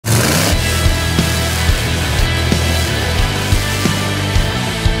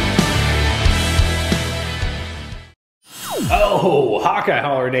Whoa, Hawkeye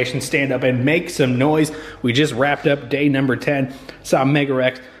Holler Nation, stand up and make some noise. We just wrapped up day number 10. Saw Mega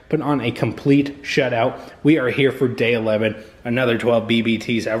Rex put on a complete shutout. We are here for day 11. Another 12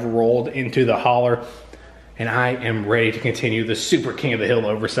 BBTs have rolled into the holler, and I am ready to continue the Super King of the Hill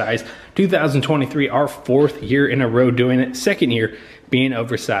oversized. 2023, our 4th year in a row doing it. 2nd year being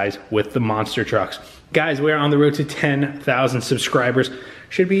oversized with the monster trucks. Guys, we are on the road to 10,000 subscribers.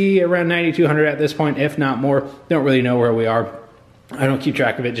 Should be around 9,200 at this point, if not more. Don't really know where we are. I don't keep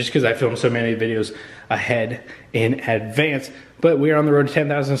track of it just because I film so many videos ahead in advance. But we are on the road to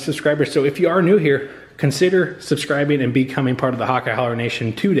 10,000 subscribers. So if you are new here, consider subscribing and becoming part of the Hawkeye Holler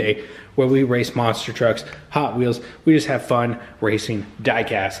Nation today, where we race monster trucks, Hot Wheels. We just have fun racing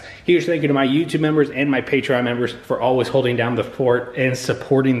diecast. Huge thank you to my YouTube members and my Patreon members for always holding down the fort and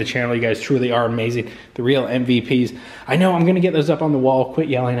supporting the channel. You guys truly are amazing. The real MVPs. I know I'm going to get those up on the wall. Quit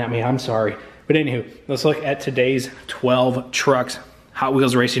yelling at me. I'm sorry. But anywho, let's look at today's 12 trucks. Hot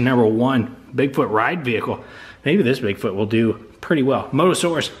Wheels Racing number 1, Bigfoot ride vehicle. Maybe this Bigfoot will do pretty well.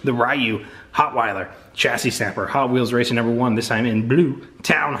 Motosaurus, the Ryu, Hotweiler, Chassis Snapper, Hot Wheels Racing number 1, this time in blue,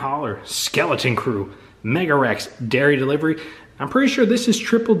 Town Hauler, Skeleton Crew, Mega Rex, Dairy Delivery. I'm pretty sure this is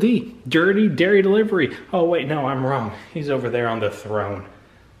Triple D, Dirty Dairy Delivery. Oh wait, no, I'm wrong. He's over there on the throne.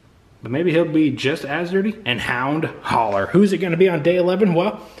 But maybe he'll be just as dirty. And Hound Hauler. Who's it going to be on day 11?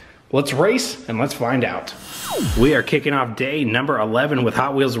 Well, let's race and let's find out. We are kicking off day number 11 with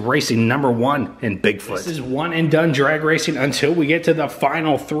Hot Wheels Racing number 1 in Bigfoot. This is one and done drag racing until we get to the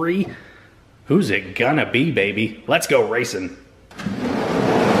final 3. Who's it gonna be, baby? Let's go racing.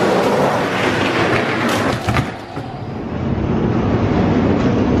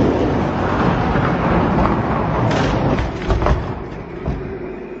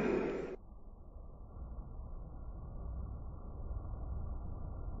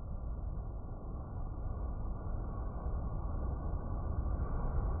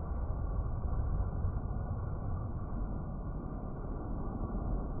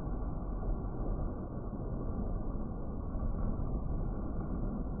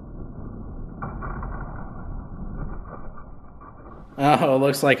 Oh,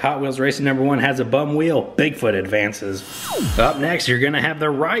 looks like Hot Wheels Racing number 1 has a bum wheel. Bigfoot advances. Up next, you're gonna have the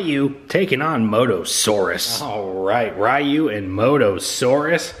Ryu taking on Motosaurus. All right, Ryu and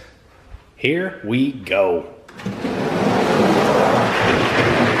Motosaurus. Here we go.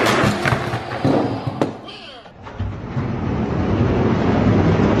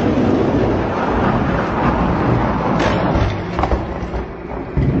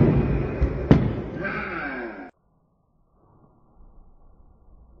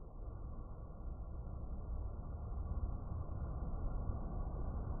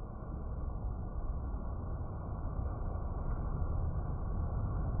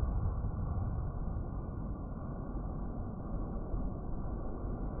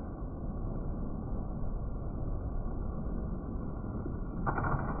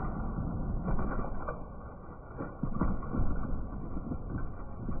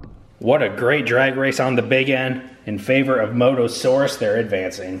 What a great drag race on the big end. In favor of Motosaurus, they're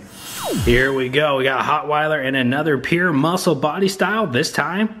advancing. Here we go. We got Hotweiler and another pure muscle body style, this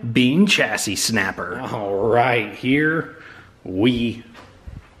time being Chassis Snapper. All right, here we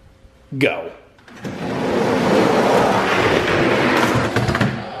go.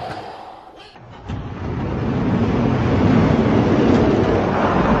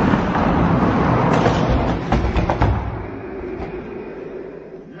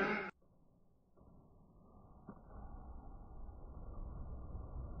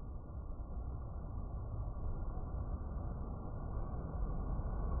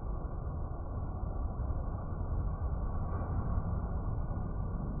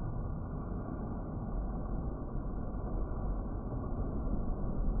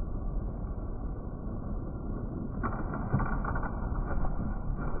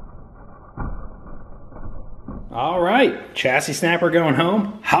 All right, Chassis Snapper going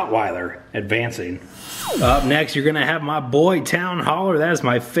home, Hotweiler advancing. Up next, you're gonna have my boy Town Hauler. That is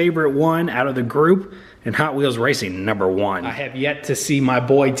my favorite one out of the group, and Hot Wheels Racing number 1. I have yet to see my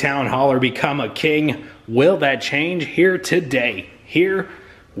boy Town Hauler become a king. Will that change here today? Here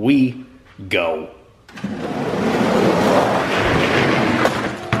we go.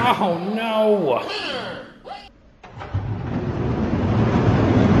 Oh no!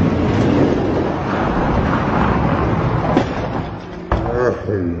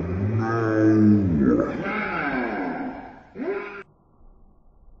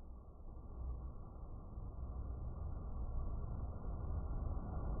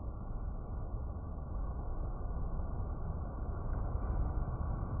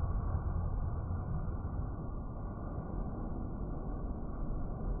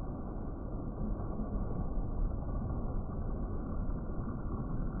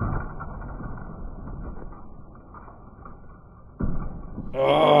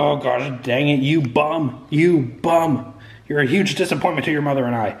 Oh, gosh dang it, you bum. You bum. You're a huge disappointment to your mother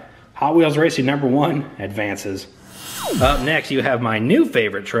and I. Hot Wheels Racing number 1 advances. Up next, you have my new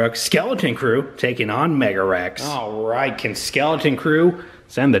favorite truck, Skeleton Crew, taking on Mega Rex. All right, can Skeleton Crew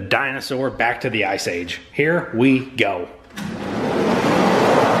send the dinosaur back to the Ice Age? Here we go.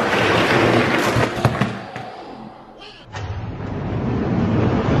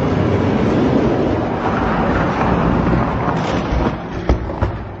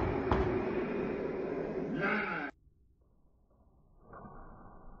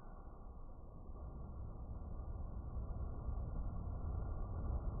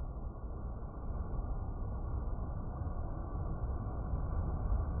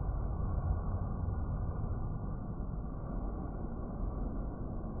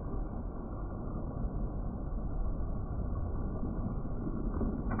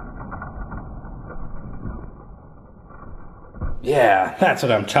 Yeah, that's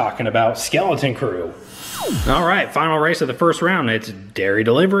what I'm talking about. Skeleton Crew. All right, final race of the first round. It's Dairy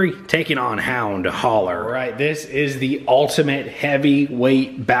Delivery taking on Hound Hauler. All right, this is the ultimate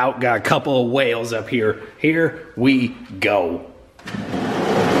heavyweight bout. Got a couple of whales up here. Here we go.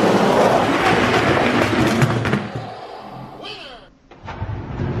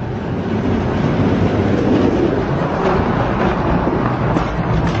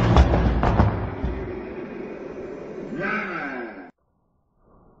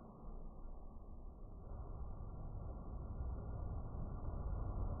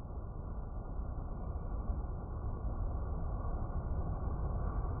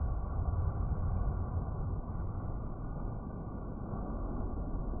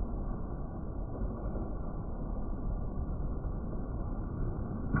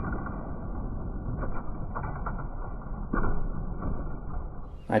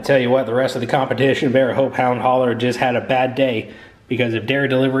 I tell you what, the rest of the competition better hope Hound Hauler just had a bad day, because if Dairy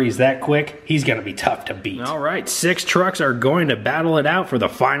Delivery is that quick, he's going to be tough to beat. All right, 6 trucks are going to battle it out for the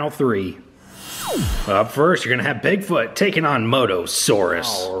final 3. Up first, you're going to have Bigfoot taking on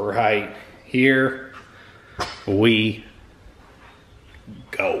Motosaurus. All right, here we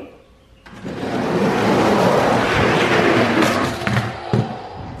go.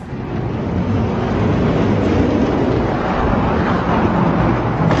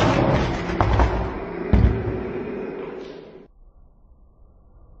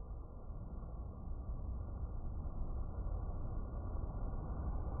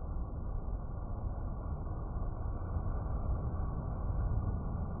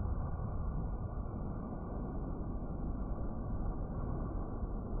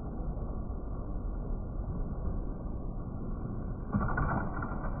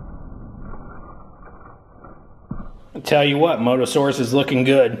 Tell you what, Motosaurus is looking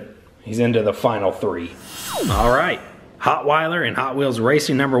good. He's into the final 3. All right, Hotweiler and Hot Wheels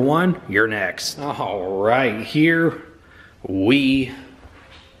Racing number 1, you're next. All right, here we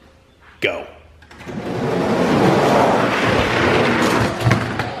go.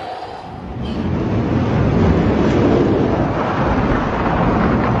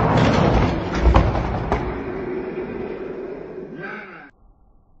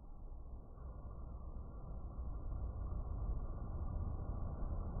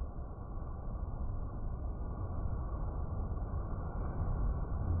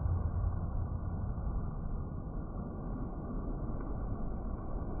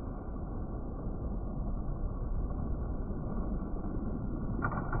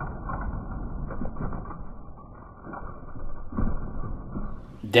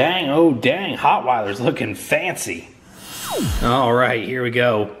 Dang, oh dang, Hotweiler's looking fancy. All right, here we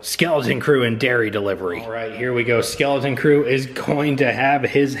go. Skeleton Crew and Dairy Delivery. All right, here we go. Skeleton Crew is going to have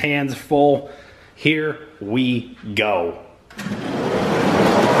his hands full. Here we go.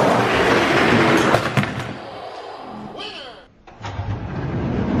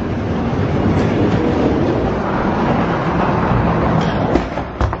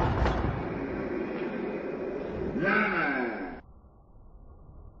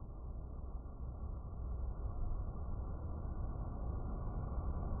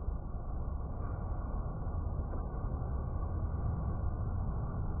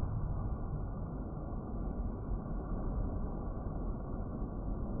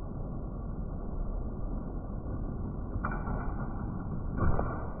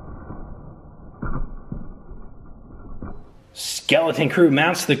 Skeleton Crew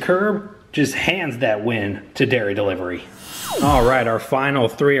mounts the curb, just hands that win to Dairy Delivery. All right, our final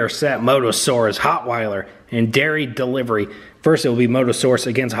 3 are set. Motosaurus, Hotweiler, and Dairy Delivery First, it will be Motosaurus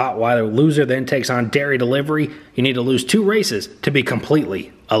against Hotweiler. Loser then takes on Dairy Delivery. You need to lose 2 races to be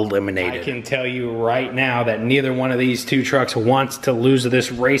completely eliminated. I can tell you right now that neither one of these 2 trucks wants to lose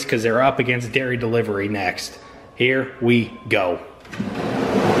this race because they're up against Dairy Delivery next. Here we go.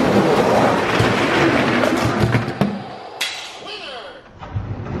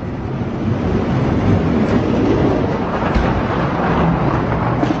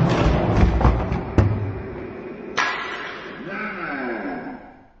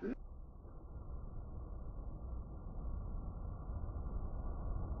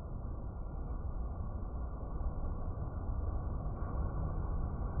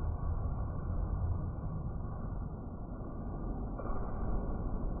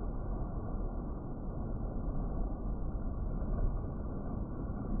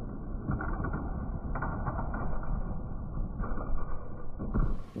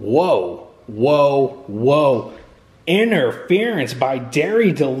 Whoa, whoa, whoa. Interference by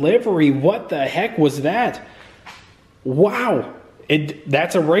Dairy Delivery. What the heck was that? Wow.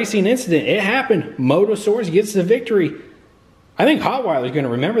 That's a racing incident. It happened. Motosaurus gets the victory. I think Hotweiler's going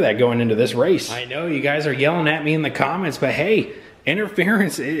to remember that going into this race. I know you guys are yelling at me in the comments, but hey,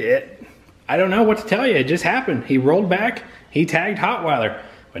 interference, I don't know what to tell you. It just happened. He rolled back. He tagged Hotweiler.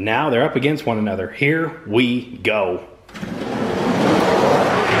 But now they're up against one another. Here we go.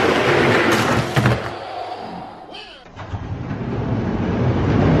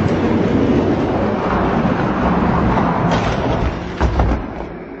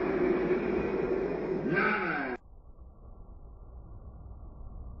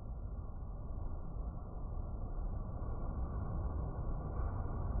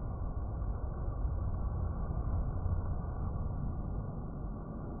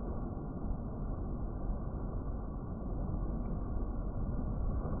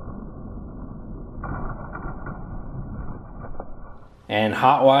 And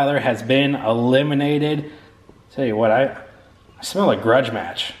Hotweiler has been eliminated. Tell you what, I smell a grudge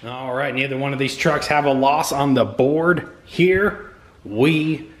match. All right, neither one of these trucks have a loss on the board. Here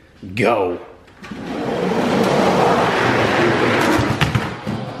we go.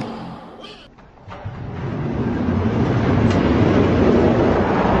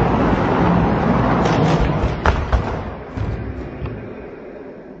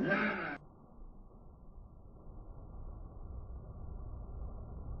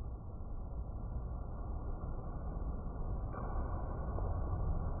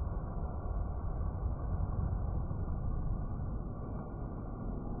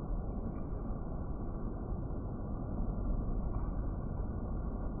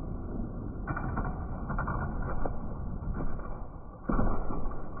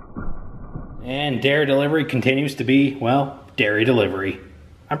 And Dairy Delivery continues to be, well, Dairy Delivery.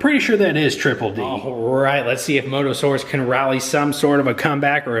 I'm pretty sure that is Triple D. All right, let's see if Motosaurus can rally some sort of a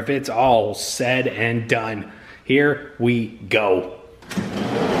comeback or if it's all said and done. Here we go.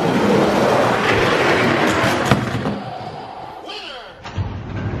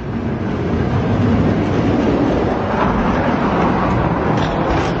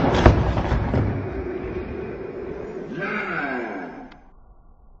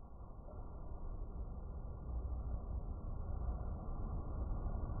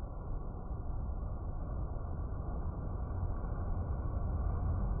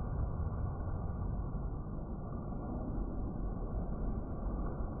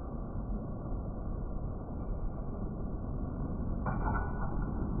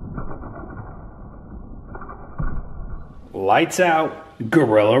 Lights out,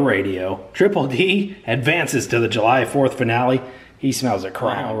 Gorilla Radio. Triple D advances to the July 4th finale. He smells a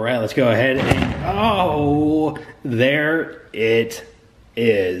crime. All right, let's go ahead and, oh, there it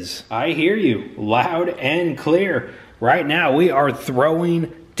is. I hear you loud and clear. Right now, we are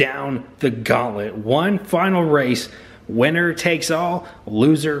throwing down the gauntlet. One final race. Winner takes all,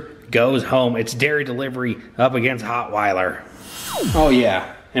 loser goes home. It's Dairy Delivery up against Hotweiler. Oh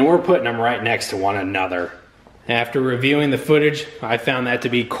yeah, and we're putting them right next to one another. After reviewing the footage, I found that to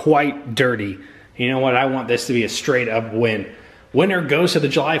be quite dirty. You know what? I want this to be a straight up win. Winner goes to the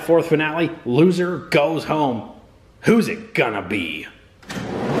July 4th finale. Loser goes home. Who's it gonna be?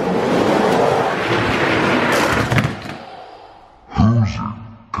 Who's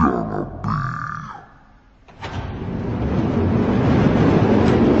it gonna be?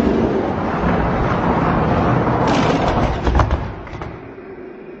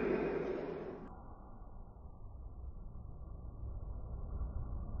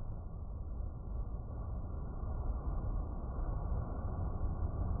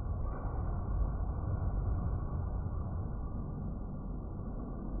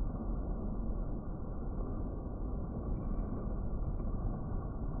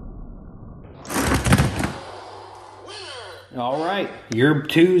 All right, your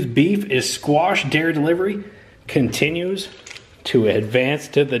two's beef is squash dare delivery continues to advance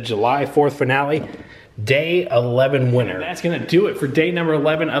to the July 4th finale, day 11 winner. That's gonna do it for day number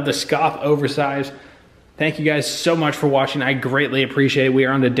 11 of the SKOTH Oversized. Thank you guys so much for watching. I greatly appreciate it. We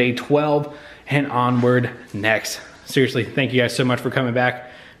are on to day 12 and onward next. Seriously, thank you guys so much for coming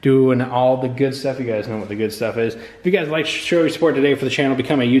back, doing all the good stuff. You guys know what the good stuff is. If you guys like to show your support today for the channel,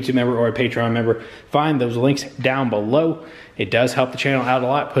 become a YouTube member or a Patreon member. Find those links down below. It does help the channel out a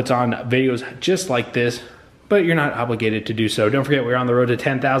lot. Puts on videos just like this, but you're not obligated to do so. Don't forget, we're on the road to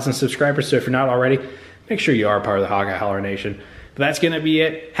 10,000 subscribers, so if you're not already, make sure you are part of the Hawkeye Holler Nation. But that's gonna be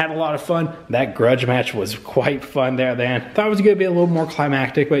it. Had a lot of fun. That grudge match was quite fun there at the end. Thought it was gonna be a little more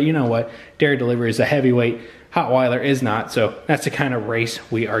climactic, but you know what? Dare Delivery is a heavyweight. Hotweiler is not, so that's the kind of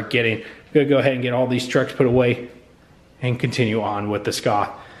race we are getting. We're gonna go ahead and get all these trucks put away and continue on with the SKOTH.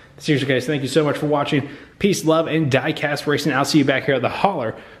 Seriously guys, thank you so much for watching. Peace, love, and DIECAST Racing. I'll see you back here at the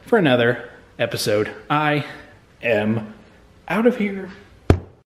Holler for another episode. I am out of here.